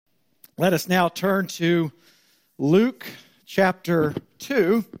Let us now turn to Luke chapter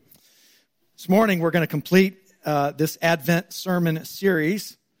 2. This morning we're going to complete this Advent sermon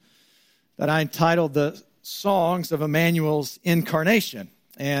series that I entitled The Songs of Emmanuel's Incarnation.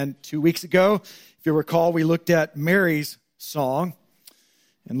 And 2 weeks ago, if you recall, we looked at Mary's song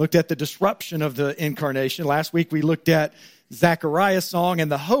and looked at the disruption of the Incarnation. Last week we looked at Zechariah's song and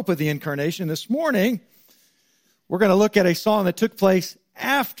the hope of the Incarnation. This morning we're going to look at a song that took place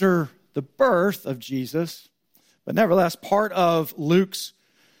after the birth of Jesus, but nevertheless part of Luke's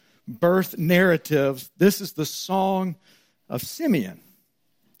birth narrative. This is the song of Simeon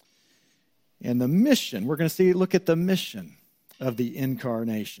and the mission. We're going to look at the mission of the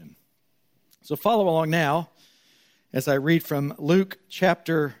Incarnation. So follow along now as I read from Luke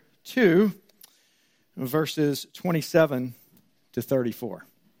chapter 2, verses 27 to 34.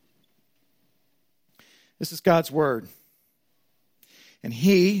 This is God's word. And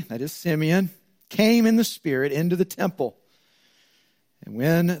he, that is Simeon, came in the Spirit into the temple. And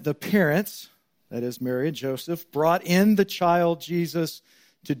when the parents, that is Mary and Joseph, brought in the child Jesus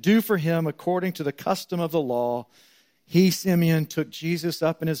to do for him according to the custom of the law, he, Simeon, took Jesus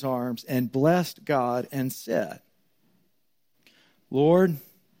up in his arms and blessed God and said, Lord,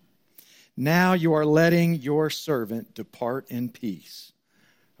 now you are letting your servant depart in peace,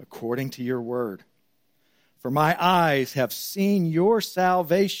 according to your word. For my eyes have seen your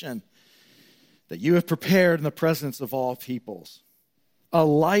salvation that you have prepared in the presence of all peoples, a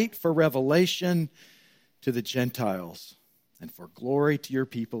light for revelation to the Gentiles and for glory to your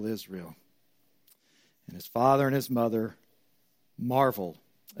people Israel. And his father and his mother marveled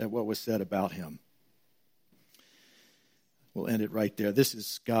at what was said about him. We'll end it right there. This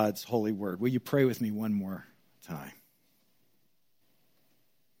is God's holy word. Will you pray with me one more time?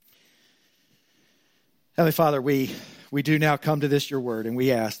 Heavenly Father, we do now come to this, your word, and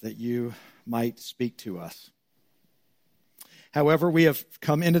we ask that you might speak to us. However we have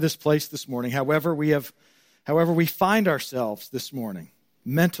come into this place this morning, however we find ourselves this morning,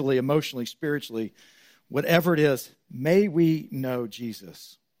 mentally, emotionally, spiritually, whatever it is, may we know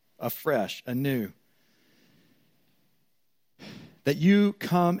Jesus afresh, anew. That you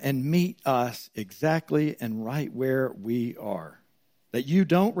come and meet us exactly and right where we are. That you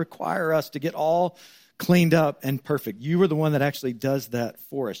don't require us to get all cleaned up and perfect. You are the one that actually does that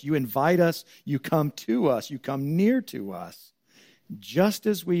for us. You invite us, you come to us, you come near to us, just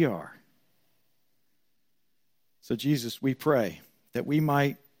as we are. So Jesus, we pray that we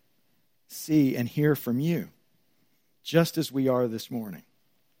might see and hear from you, just as we are this morning.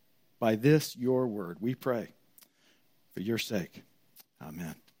 By this, your word, we pray for your sake.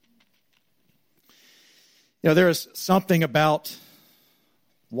 Amen. You know, there is something about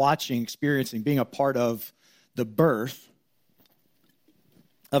watching, experiencing, being a part of the birth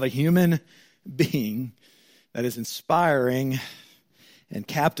of a human being that is inspiring and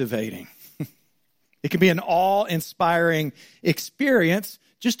captivating. It can be an awe-inspiring experience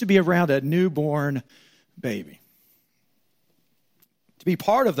just to be around a newborn baby. To be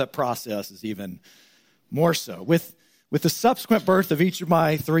part of that process is even more so. With the subsequent birth of each of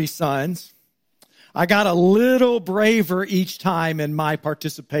my three sons, I got a little braver each time in my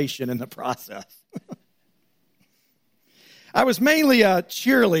participation in the process. I was mainly a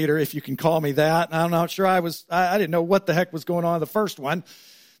cheerleader, if you can call me that. I'm not sure I didn't know what the heck was going on in the first one.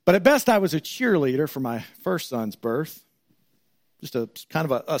 But at best, I was a cheerleader for my first son's birth. Just a kind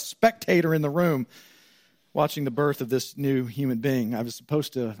of a spectator in the room watching the birth of this new human being. I was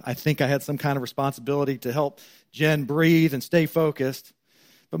supposed to, I think I had some kind of responsibility to help Jen breathe and stay focused.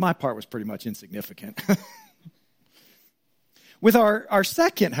 But my part was pretty much insignificant. With our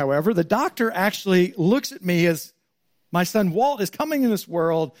second, however, the doctor actually looks at me as my son Walt is coming in this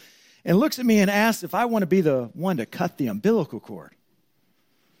world and looks at me and asks if I want to be the one to cut the umbilical cord.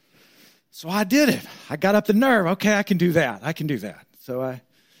 So I did it. I got up the nerve. Okay, I can do that. So I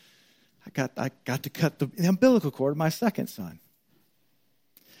got to cut the umbilical cord of my second son.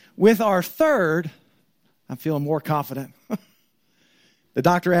 With our third, I'm feeling more confident. The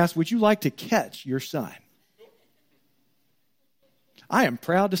doctor asked, would you like to catch your son? I am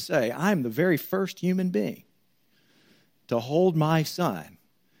proud to say I'm the very first human being to hold my son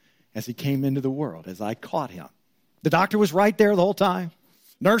as he came into the world, as I caught him. The doctor was right there the whole time.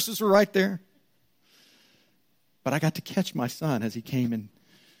 Nurses were right there. But I got to catch my son as he came into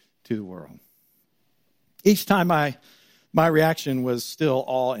the world. Each time my reaction was still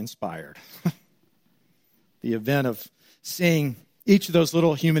awe-inspired. The event of seeing each of those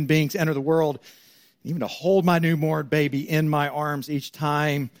little human beings enter the world, even to hold my newborn baby in my arms each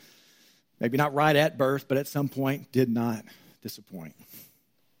time, maybe not right at birth, but at some point, did not disappoint.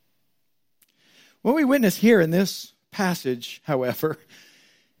 What we witness here in this passage, however,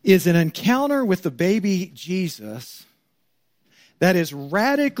 is an encounter with the baby Jesus that is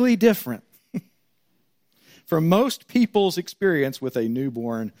radically different from most people's experience with a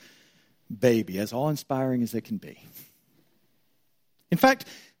newborn baby, as awe-inspiring as it can be. In fact,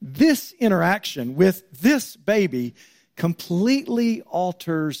 this interaction with this baby completely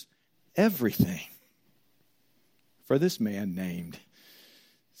alters everything for this man named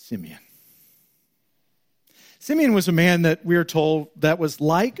Simeon. Simeon was a man that we are told that was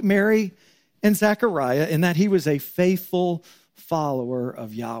like Mary and Zechariah in that he was a faithful follower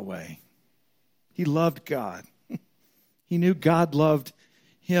of Yahweh. He loved God. He knew God loved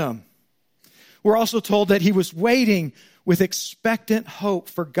him. We're also told that he was waiting with expectant hope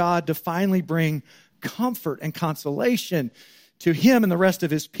for God to finally bring comfort and consolation to him and the rest of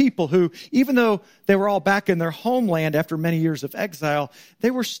his people who, even though they were all back in their homeland after many years of exile,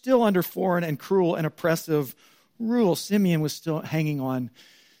 they were still under foreign and cruel and oppressive rule. Simeon was still hanging on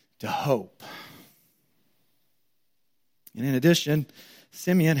to hope. And in addition,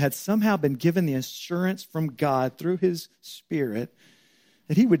 Simeon had somehow been given the assurance from God through his Spirit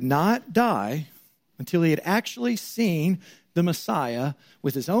that he would not die until he had actually seen the Messiah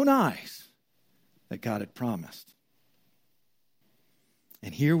with his own eyes that God had promised.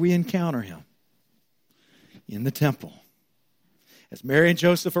 And here we encounter him in the temple. As Mary and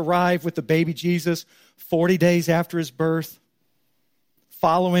Joseph arrive with the baby Jesus 40 days after his birth,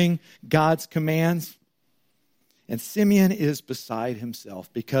 following God's commands, and Simeon is beside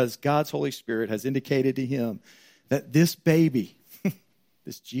himself because God's Holy Spirit has indicated to him that this baby,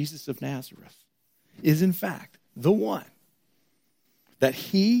 this Jesus of Nazareth, is in fact the one that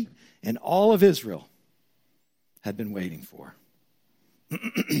he and all of Israel had been waiting for.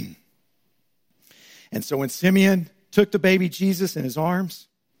 And so when Simeon took the baby Jesus in his arms,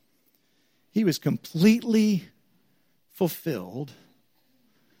 he was completely fulfilled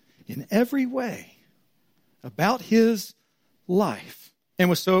in every way about his life and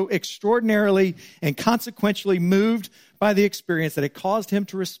was so extraordinarily and consequentially moved by the experience that it caused him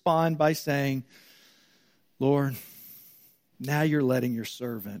to respond by saying, Lord, now you're letting your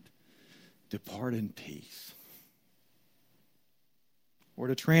servant depart in peace. Or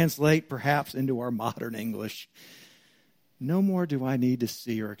to translate perhaps into our modern English, no more do I need to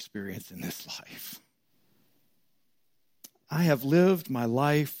see or experience in this life. I have lived my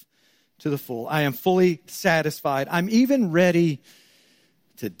life to the full. I am fully satisfied. I'm even ready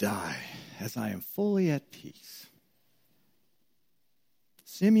to die as I am fully at peace.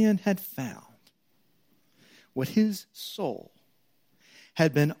 Simeon had found what his soul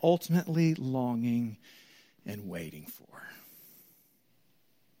had been ultimately longing and waiting for.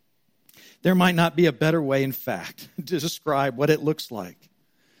 There might not be a better way, in fact, to describe what it looks like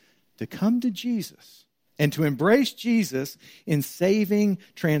to come to Jesus and to embrace Jesus in saving,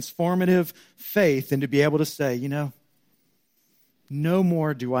 transformative faith than to be able to say, no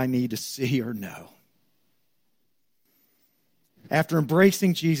more do I need to see or know. After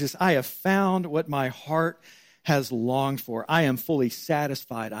embracing Jesus, I have found what my heart has longed for. I am fully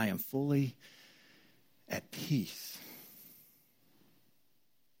satisfied. I am fully at peace.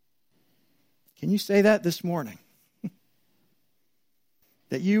 Can you say that this morning?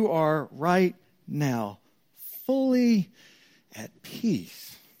 That you are right now fully at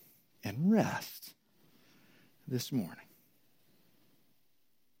peace and rest this morning.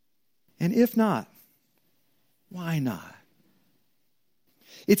 And if not, why not?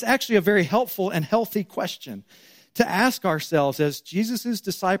 It's actually a very helpful and healthy question to ask ourselves as Jesus'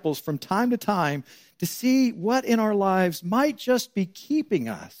 disciples from time to time to see what in our lives might just be keeping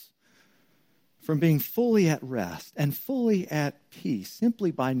us from being fully at rest and fully at peace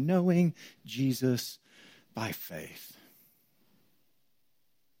simply by knowing Jesus by faith.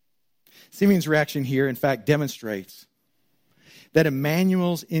 Simeon's reaction here, in fact, demonstrates that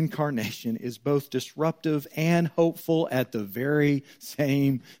Emmanuel's incarnation is both disruptive and hopeful at the very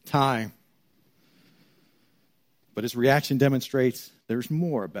same time. But his reaction demonstrates there's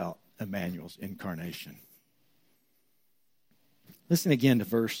more about Emmanuel's incarnation. Listen again to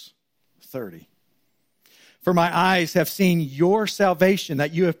verse 30. For my eyes have seen your salvation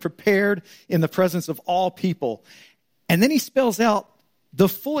that you have prepared in the presence of all people. And then he spells out the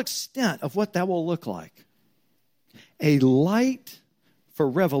full extent of what that will look like. A light for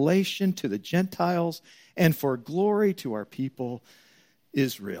revelation to the Gentiles and for glory to our people,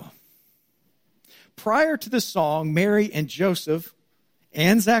 Israel. Prior to this song, Mary and Joseph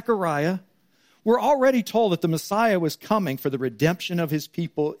and Zechariah were already told that the Messiah was coming for the redemption of his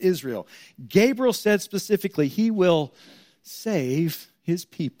people, Israel. Gabriel said specifically, he will save his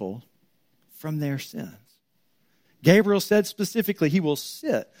people from their sins. Gabriel said specifically, he will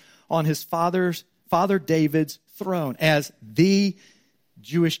sit on his father David's throne as the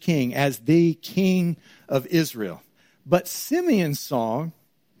Jewish king, as the king of Israel. But Simeon's song,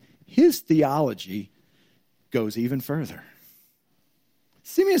 his theology goes even further.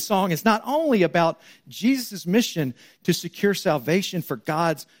 Simeon's song is not only about Jesus' mission to secure salvation for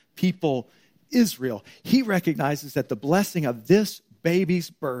God's people, Israel. He recognizes that the blessing of this baby's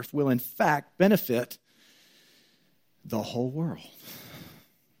birth will in fact benefit the whole world.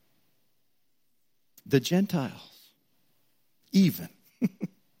 The Gentiles, even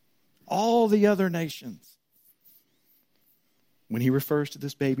all the other nations. When he refers to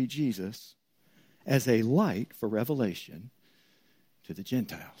this baby Jesus as a light for revelation to the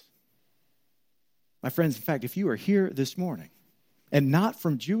Gentiles. My friends, in fact, if you are here this morning and not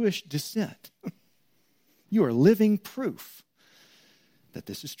from Jewish descent, you are living proof that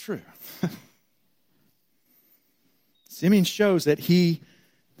this is true. Simeon shows that he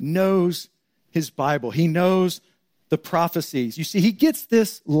knows his Bible. He knows the prophecies. You see, he gets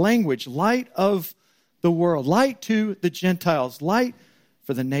this language, light of the world, light to the Gentiles, light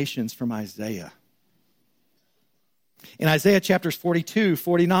for the nations from Isaiah. In Isaiah chapters 42,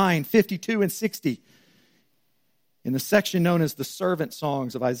 49, 52, and 60, in the section known as the servant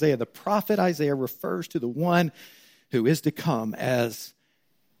songs of Isaiah, the prophet Isaiah refers to the one who is to come as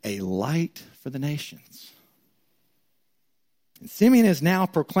a light for the nations. And Simeon is now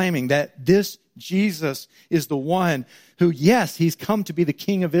proclaiming that this Jesus is the one who, yes, he's come to be the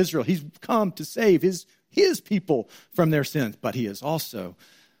king of Israel. He's come to save his people from their sins, but he is also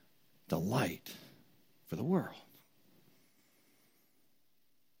the light for the world.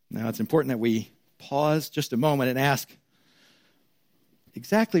 Now, it's important that we pause just a moment and ask,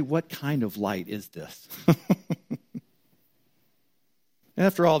 exactly what kind of light is this?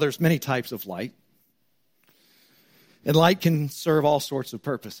 After all, there's many types of light. And light can serve all sorts of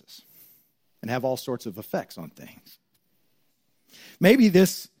purposes and have all sorts of effects on things. Maybe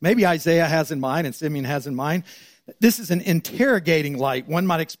Isaiah has in mind and Simeon has in mind, this is an interrogating light one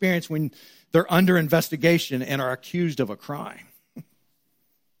might experience when they're under investigation and are accused of a crime.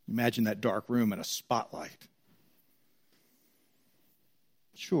 Imagine that dark room and a spotlight.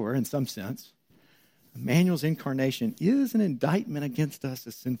 Sure, in some sense, Emmanuel's incarnation is an indictment against us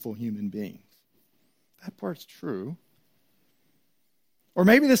as sinful human beings. That part's true. Or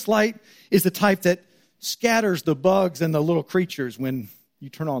maybe this light is the type that scatters the bugs and the little creatures when you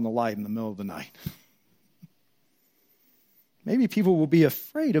turn on the light in the middle of the night. Maybe people will be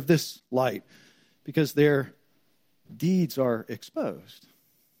afraid of this light because their deeds are exposed.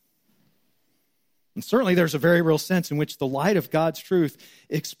 And certainly there's a very real sense in which the light of God's truth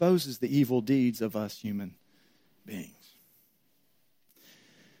exposes the evil deeds of us human beings.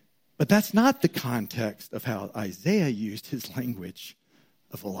 But that's not the context of how Isaiah used his language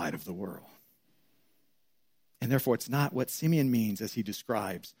of the light of the world. And therefore, it's not what Simeon means as he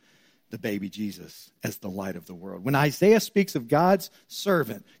describes the baby Jesus as the light of the world. When Isaiah speaks of God's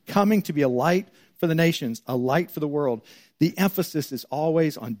servant coming to be a light for the nations, a light for the world, the emphasis is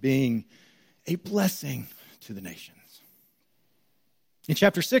always on being a blessing to the nations. In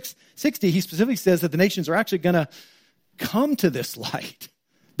chapter 60, he specifically says that the nations are actually going to come to this light.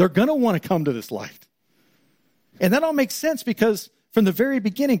 They're going to want to come to this light. And that all makes sense because from the very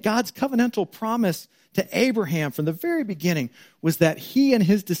beginning, God's covenantal promise to Abraham from the very beginning was that he and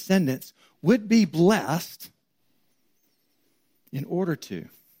his descendants would be blessed in order to,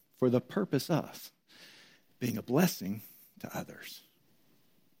 for the purpose of being a blessing to others.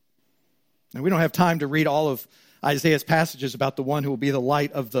 Now, we don't have time to read all of Isaiah's passages about the one who will be the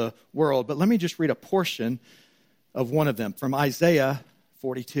light of the world, but let me just read a portion of one of them from Isaiah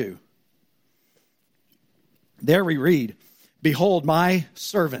 42. There we read, "Behold, my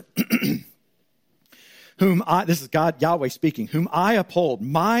servant, this is God, Yahweh speaking, whom I uphold,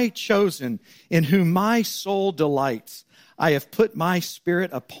 my chosen, in whom my soul delights. I have put my spirit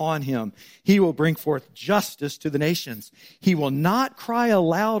upon him. He will bring forth justice to the nations. He will not cry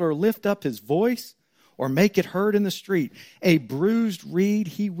aloud or lift up his voice or make it heard in the street. A bruised reed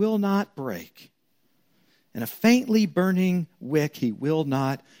he will not break, and a faintly burning wick he will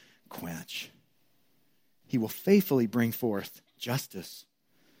not quench. He will faithfully bring forth justice.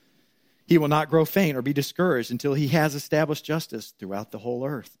 He will not grow faint or be discouraged until he has established justice throughout the whole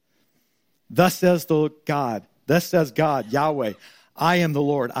earth. Thus says God, Yahweh, I am the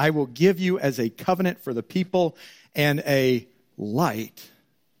Lord. I will give you as a covenant for the people and a light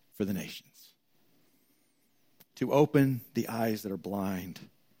for the nations, to open the eyes that are blind,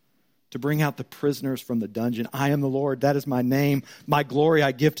 to bring out the prisoners from the dungeon. I am the Lord, that is my name. My glory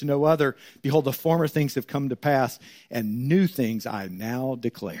I give to no other. Behold, the former things have come to pass, and new things I now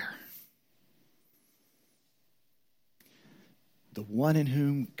declare. The one in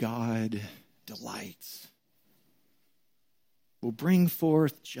whom God delights will bring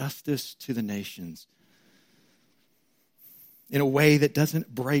forth justice to the nations in a way that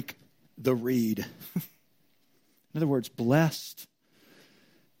doesn't break the reed. In other words, blessed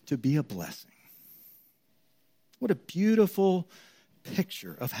to be a blessing. What a beautiful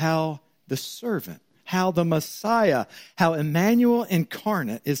picture of how the servant, how the Messiah, how Emmanuel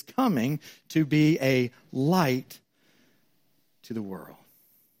incarnate is coming to be a light to the world.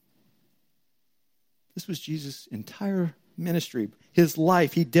 This was Jesus' entire ministry. His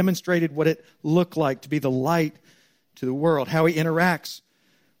life, he demonstrated what it looked like to be the light to the world, how he interacts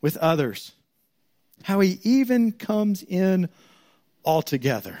with others, how he even comes in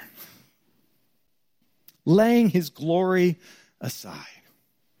altogether, laying his glory aside.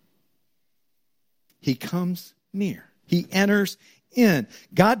 He comes near. He enters in.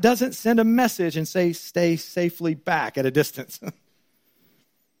 God doesn't send a message and say, stay safely back at a distance.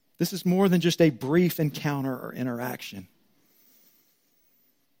 This is more than just a brief encounter or interaction.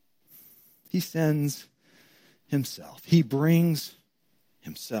 He sends himself. He brings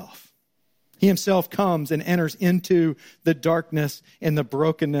himself. He himself comes and enters into the darkness and the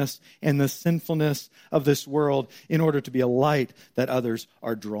brokenness and the sinfulness of this world in order to be a light that others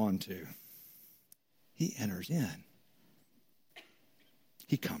are drawn to. He enters in.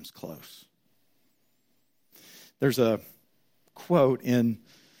 He comes close. There's a quote in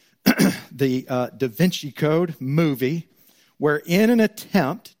the Da Vinci Code movie where, in an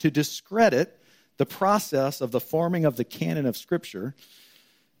attempt to discredit the process of the forming of the canon of Scripture,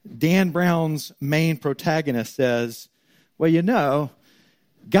 Dan Brown's main protagonist says, well, you know,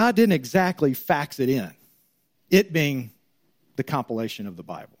 God didn't exactly fax it in, it being the compilation of the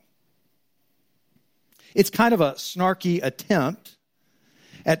Bible. It's kind of a snarky attempt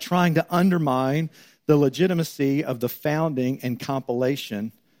at trying to undermine the legitimacy of the founding and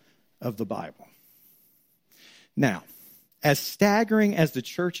compilation of the Bible. Now, as staggering as the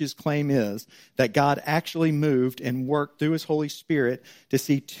church's claim is that God actually moved and worked through his Holy Spirit to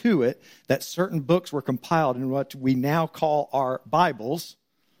see to it that certain books were compiled in what we now call our Bibles,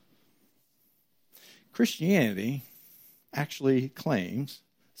 Christianity actually claims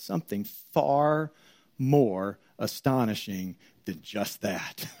something far more astonishing than just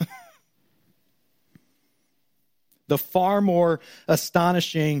that. The far more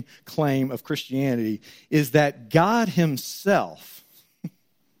astonishing claim of Christianity is that God himself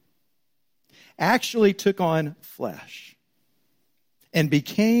actually took on flesh and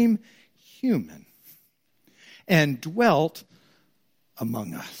became human and dwelt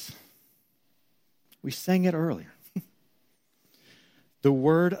among us. We sang it earlier. The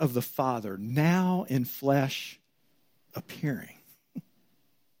word of the Father, now in flesh, appearing.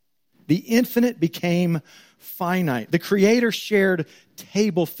 The infinite became finite. The Creator shared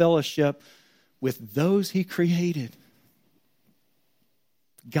table fellowship with those he created.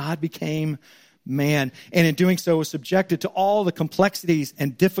 God became man, and in doing so was subjected to all the complexities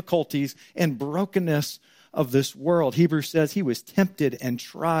and difficulties and brokenness of this world. Hebrews says he was tempted and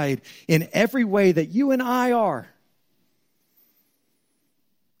tried in every way that you and I are,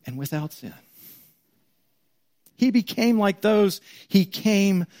 and without sin. He became like those he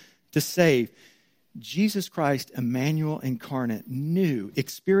came to save. Jesus Christ, Emmanuel incarnate, knew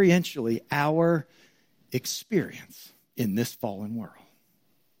experientially our experience in this fallen world.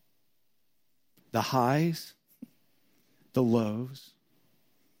 The highs, the lows,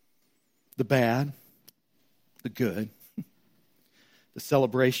 the bad, the good, the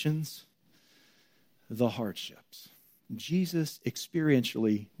celebrations, the hardships. Jesus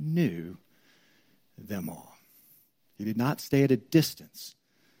experientially knew them all. He did not stay at a distance,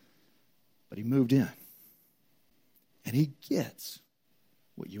 but he moved in. And he gets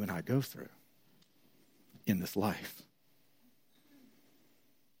what you and I go through in this life.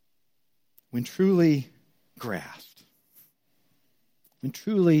 When truly grasped, when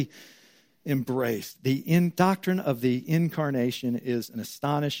truly embraced, the doctrine of the Incarnation is an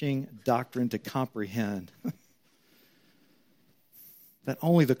astonishing doctrine to comprehend that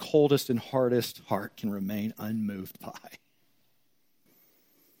only the coldest and hardest heart can remain unmoved by.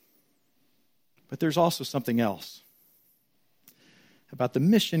 But there's also something else about the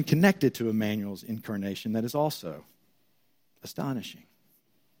mission connected to Emmanuel's incarnation that is also astonishing.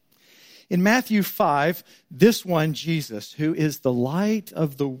 In Matthew 5, this one, Jesus, who is the light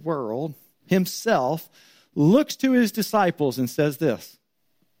of the world, himself looks to his disciples and says this,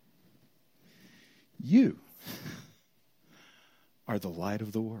 You are the light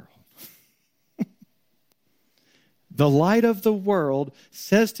of the world. The light of the world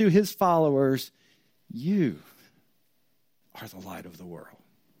says to his followers, you are the light of the world.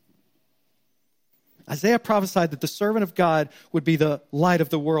 Isaiah prophesied that the servant of God would be the light of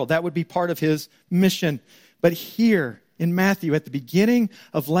the world. That would be part of his mission. But here in Matthew, at the beginning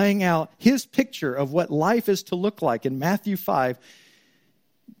of laying out his picture of what life is to look like in Matthew 5,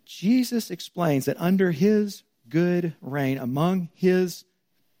 Jesus explains that under his good reign among his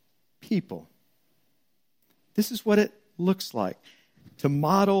people, this is what it looks like to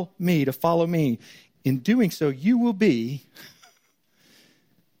model me, to follow me. In doing so, you will be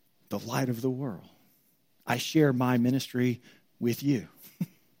the light of the world. I share my ministry with you.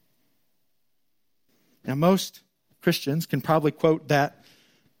 Now, most Christians can probably quote that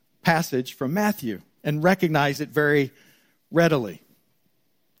passage from Matthew and recognize it very readily.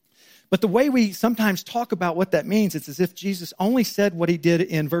 But the way we sometimes talk about what that means, it's as if Jesus only said what he did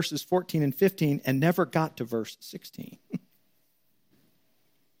in verses 14 and 15 and never got to verse 16.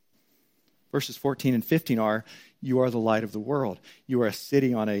 Verses 14 and 15 are, you are the light of the world. You are a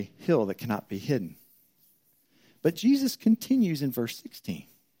city on a hill that cannot be hidden. But Jesus continues in verse 16.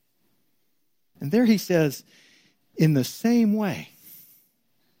 And there he says, in the same way,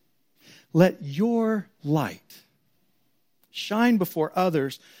 let your light shine before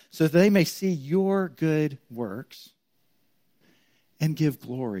others so that they may see your good works and give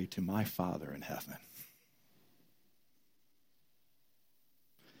glory to my Father in heaven.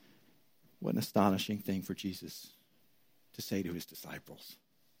 What an astonishing thing for Jesus to say to his disciples.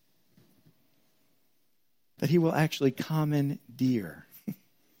 That he will actually commandeer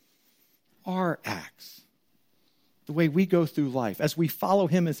our acts, the way we go through life, as we follow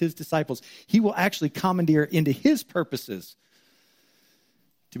him as his disciples. He will actually commandeer into his purposes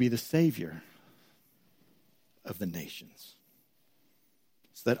to be the Savior of the nations,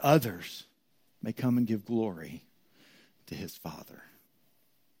 so that others may come and give glory to his Father.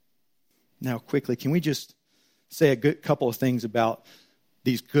 Now, quickly, can we just say a good couple of things about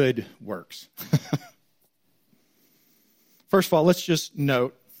these good works? First of all, let's just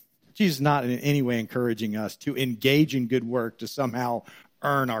note, Jesus is not in any way encouraging us to engage in good work to somehow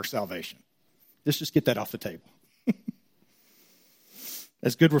earn our salvation. Let's just get that off the table.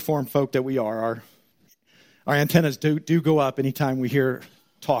 As good Reformed folk that we are, our antennas do go up anytime we hear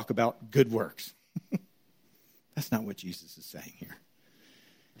talk about good works. That's not what Jesus is saying here.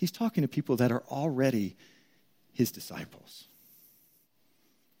 He's talking to people that are already his disciples.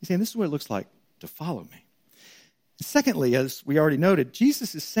 He's saying, this is what it looks like to follow me. Secondly, as we already noted,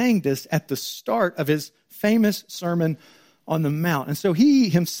 Jesus is saying this at the start of his famous Sermon on the Mount. And so he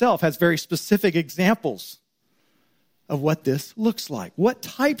himself has very specific examples of what this looks like, what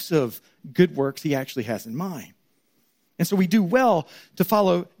types of good works he actually has in mind. And so we do well to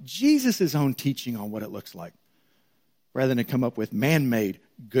follow Jesus' own teaching on what it looks like, rather than to come up with man-made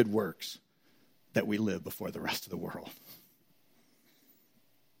good works that we live before the rest of the world.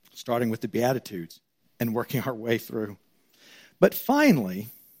 Starting with the Beatitudes and working our way through. But finally,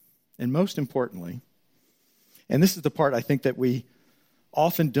 and most importantly, and this is the part I think that we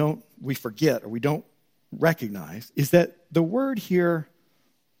often we forget or we don't recognize, is that the word here,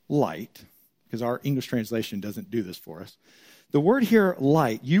 light, because our English translation doesn't do this for us. The word here,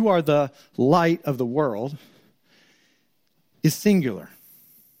 light, you are the light of the world, is singular.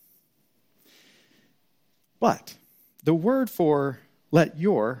 But the word for let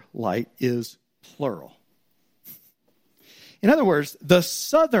your light is plural. In other words, the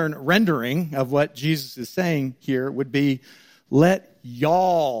southern rendering of what Jesus is saying here would be, let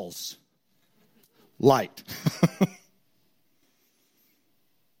y'all's light.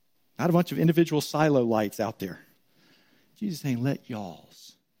 Not a bunch of individual silo lights out there. Jesus is saying, let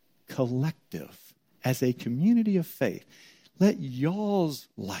y'all's, collective, as a community of faith, let y'all's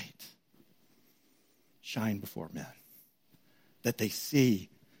light shine before men, that they see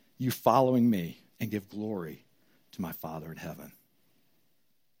you following me and give glory to my Father in heaven.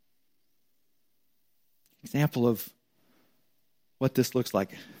 Example of what this looks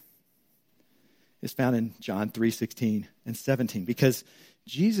like is found in John 3:16 and 17, because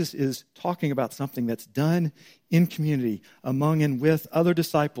Jesus is talking about something that's done in community among and with other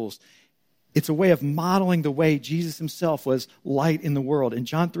disciples. It's a way of modeling the way Jesus himself was light in the world. In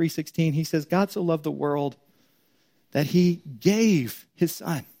John 3:16, he says, God so loved the world that he gave his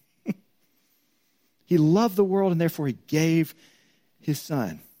son. He loved the world, and therefore he gave his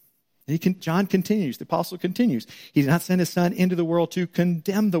son. And John continues, the apostle continues. He did not send his son into the world to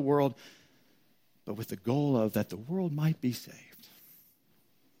condemn the world, but with the goal of that the world might be saved.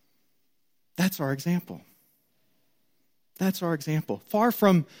 That's our example. That's our example. Far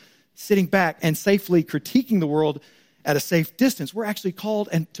from sitting back and safely critiquing the world at a safe distance, we're actually called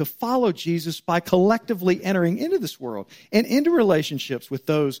and to follow Jesus by collectively entering into this world and into relationships with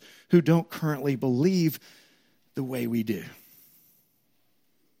those who don't currently believe the way we do.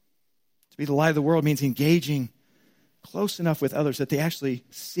 To be the light of the world means engaging close enough with others that they actually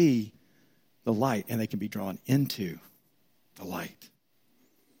see the light and they can be drawn into the light.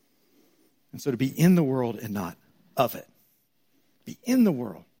 And so to be in the world and not of it. Be in the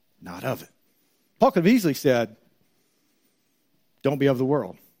world, not of it. Paul could have easily said, don't be of the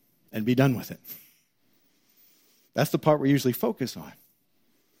world and be done with it. That's the part we usually focus on.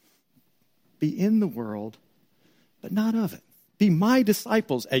 Be in the world, but not of it. Be my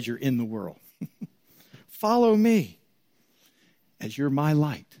disciples as you're in the world. Follow me as you're my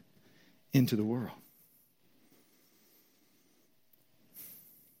light into the world.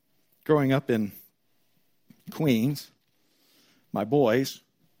 Growing up in Queens, my boys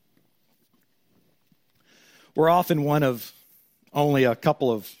were often one of only a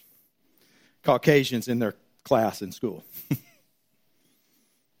couple of Caucasians in their class in school. In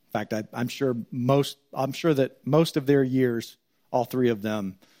fact, I'm sure that most of their years, all three of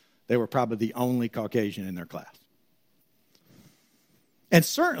them, they were probably the only Caucasian in their class. And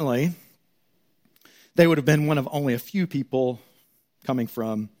certainly, they would have been one of only a few people coming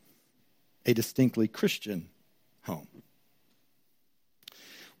from a distinctly Christian home.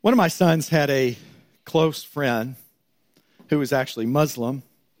 One of my sons had a close friend who was actually Muslim.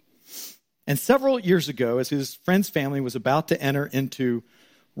 And several years ago, as his friend's family was about to enter into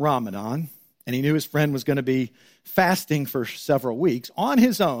Ramadan, and he knew his friend was going to be fasting for several weeks, on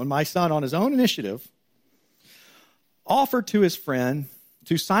his own, my son, on his own initiative, offered to his friend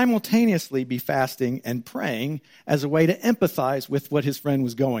to simultaneously be fasting and praying as a way to empathize with what his friend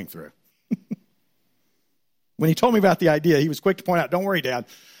was going through. When he told me about the idea, he was quick to point out, don't worry, Dad,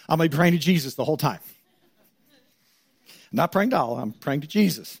 I'm going to be praying to Jesus the whole time. I'm not praying to Allah, I'm praying to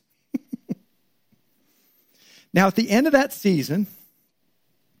Jesus. Now, at the end of that season,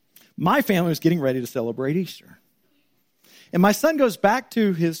 my family was getting ready to celebrate Easter. And my son goes back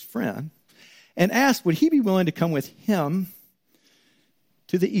to his friend and asks, would he be willing to come with him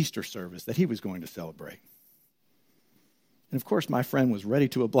to the Easter service that he was going to celebrate? And of course, my friend was ready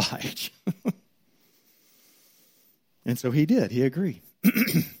to oblige. And so he did. He agreed.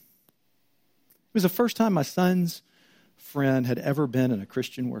 It was the first time my son's friend had ever been in a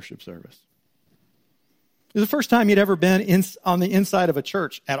Christian worship service. It was the first time he'd ever been on the inside of a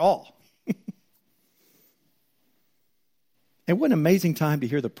church at all. And what an amazing time to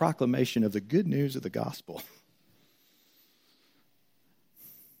hear the proclamation of the good news of the gospel.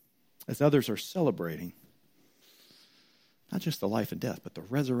 As others are celebrating not just the life and death, but the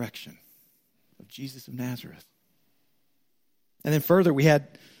resurrection of Jesus of Nazareth. And then further, we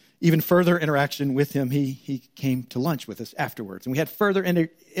had even further interaction with him. He came to lunch with us afterwards. And we had further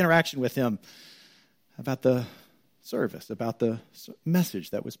interaction with him about the service, about the message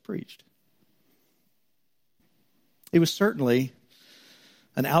that was preached. It was certainly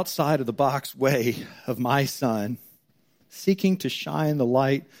an outside-of-the-box way of my son seeking to shine the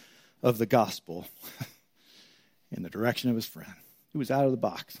light of the gospel in the direction of his friend. He was out of the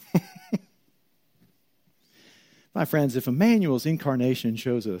box. My friends, if Emmanuel's incarnation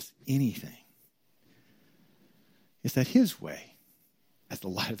shows us anything, it's that his way, as the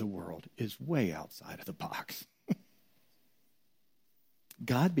light of the world, is way outside of the box.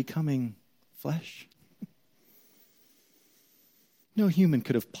 God becoming flesh. No human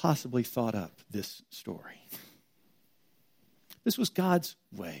could have possibly thought up this story. This was God's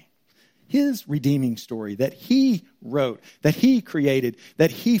way. His redeeming story that he wrote, that he created,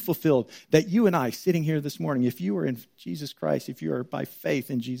 that he fulfilled, that you and I sitting here this morning, if you are in Jesus Christ, if you are by faith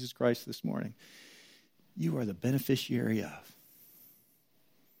in Jesus Christ this morning, you are the beneficiary of.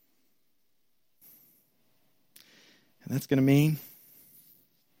 And that's going to mean,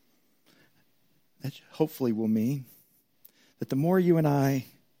 that hopefully will mean, that the more you and I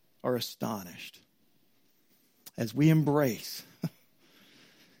are astonished as we embrace,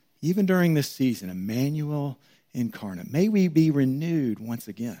 even during this season, Emmanuel incarnate, may we be renewed once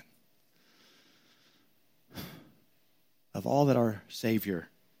again of all that our Savior,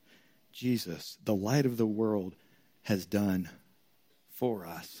 Jesus, the light of the world, has done for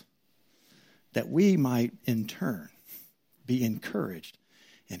us, that we might in turn be encouraged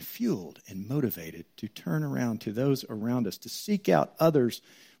and fueled and motivated to turn around to those around us, to seek out others'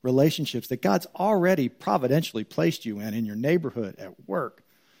 relationships that God's already providentially placed you in your neighborhood, at work,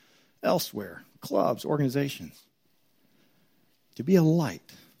 elsewhere, clubs, organizations, to be a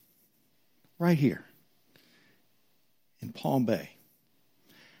light right here in Palm Bay,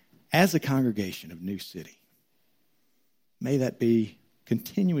 as a congregation of New City, may that be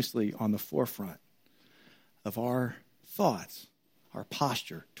continuously on the forefront of our thoughts, our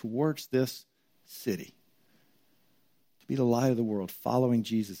posture towards this city. To be the light of the world, following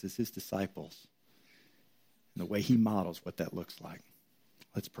Jesus as his disciples, and the way he models what that looks like.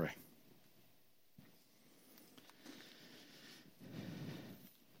 Let's pray.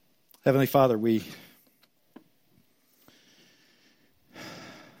 Heavenly Father, we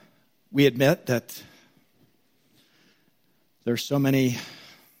admit that there's so many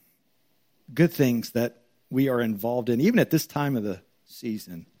good things that we are involved in, even at this time of the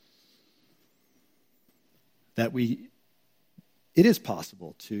season, that it is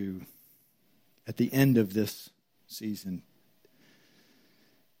possible to, at the end of this season,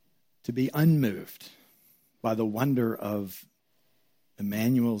 to be unmoved by the wonder of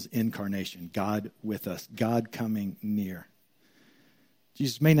Emmanuel's incarnation, God with us, God coming near.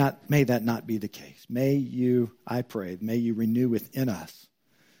 Jesus, may that not be the case. May you, I pray, may you renew within us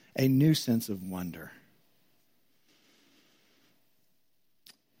a new sense of wonder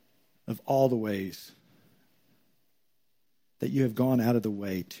of all the ways that you have gone out of the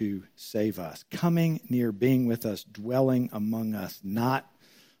way to save us, coming near, being with us, dwelling among us, not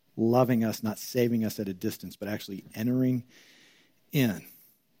loving us, not saving us at a distance, but actually entering in.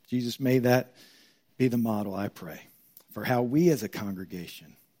 Jesus, may that be the model, I pray, for how we as a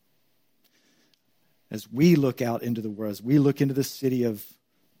congregation, as we look out into the world, as we look into the city of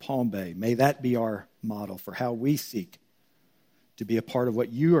Palm Bay, may that be our model for how we seek to be a part of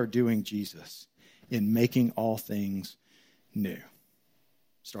what you are doing, Jesus, in making all things new,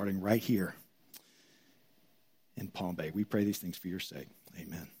 starting right here in Palm Bay. We pray these things for your sake.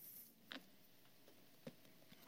 Amen.